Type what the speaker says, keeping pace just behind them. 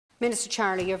Minister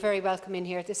Charlie, you're very welcome in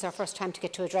here. This is our first time to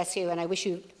get to address you, and I wish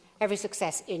you every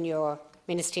success in your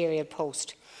ministerial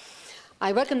post.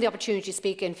 I welcome the opportunity to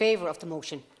speak in favour of the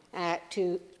motion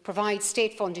to provide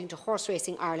state funding to Horse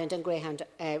Racing Ireland and Greyhound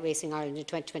Racing Ireland in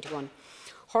 2021.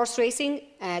 Horse racing,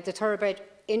 the thoroughbred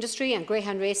industry and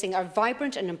greyhound racing are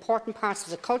vibrant and important parts of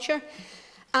the culture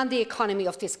and the economy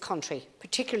of this country,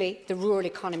 particularly the rural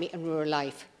economy and rural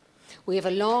life. We have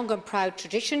a long and proud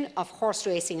tradition of horse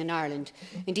racing in Ireland.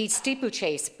 Indeed,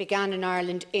 steeplechase began in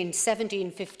Ireland in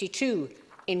 1752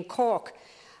 in Cork.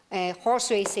 Horse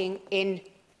racing in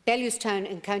Bellewstown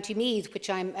in County Meath, which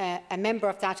I'm a member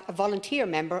of that, a volunteer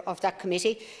member of that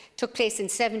committee, took place in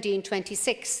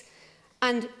 1726.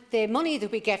 And the money that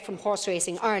we get from Horse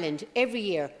Racing Ireland every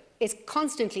year is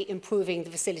constantly improving the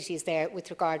facilities there with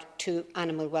regard to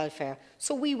animal welfare.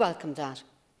 So we welcome that.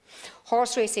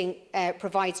 Horse racing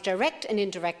provides direct and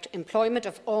indirect employment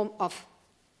of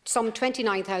some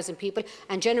 29,000 people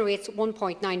and generates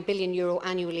 €1.9 billion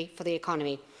annually for the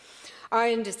economy.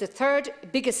 Ireland is the third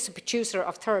biggest producer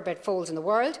of thoroughbred foals in the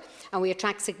world, and we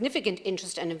attract significant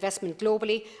interest and investment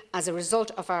globally as a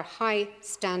result of our high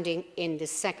standing in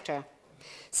this sector.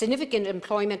 Significant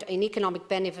employment and economic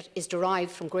benefit is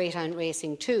derived from greyhound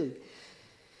racing too.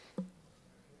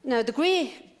 Now, the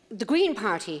Green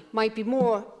Party might be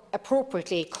more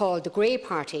appropriately called the Grey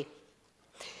Party.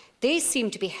 They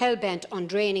seem to be hell-bent on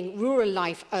draining rural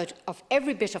life out of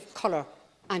every bit of colour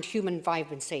and human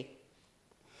vibrancy.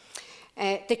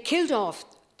 They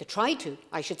tried to,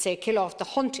 I should say, kill off the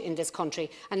hunt in this country,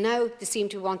 and now they seem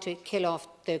to want to kill off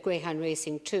the greyhound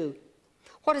racing too.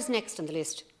 What is next on the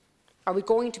list? Are we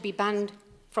going to be banned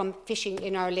from fishing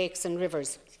in our lakes and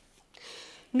rivers?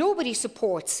 Nobody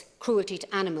supports cruelty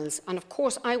to animals, and of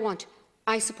course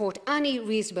I support any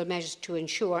reasonable measures to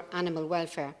ensure animal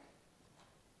welfare.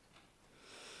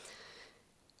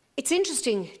 It's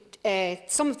interesting,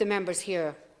 some of the members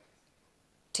here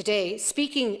today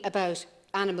speaking about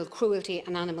animal cruelty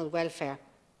and animal welfare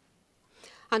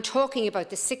and talking about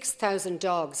the 6,000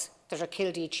 dogs that are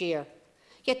killed each year,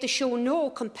 yet they show no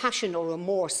compassion or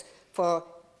remorse for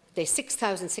the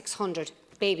 6,600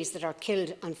 babies that are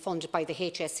killed and funded by the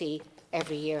HSE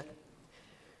every year.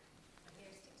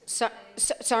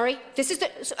 Sorry,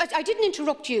 I didn't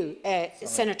interrupt you,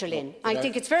 Senator Lynn. I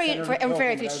think it's very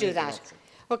unfair of you to do that.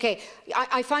 Okay,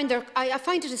 I find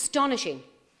it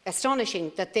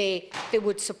astonishing that they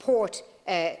would support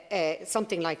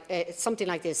something like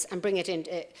this and bring it in.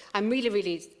 I'm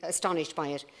really astonished by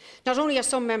it. Not only are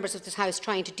some members of this House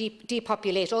trying to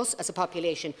depopulate us as a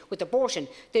population with abortion,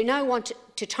 they now want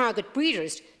to target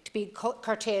breeders to be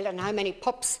curtailed on how many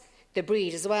pups they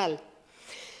breed as well.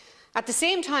 At the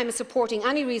same time as supporting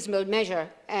any reasonable measure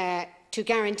to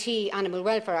guarantee animal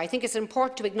welfare, I think it's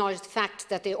important to acknowledge the fact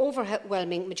that the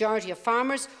overwhelming majority of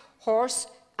farmers, horse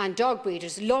and dog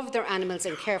breeders love their animals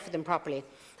and care for them properly.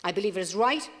 I believe it is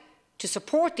right to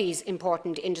support these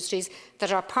important industries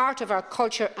that are part of our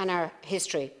culture and our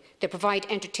history. They provide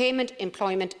entertainment,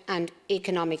 employment and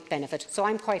economic benefit. So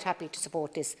I'm quite happy to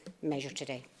support this measure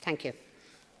today. Thank you.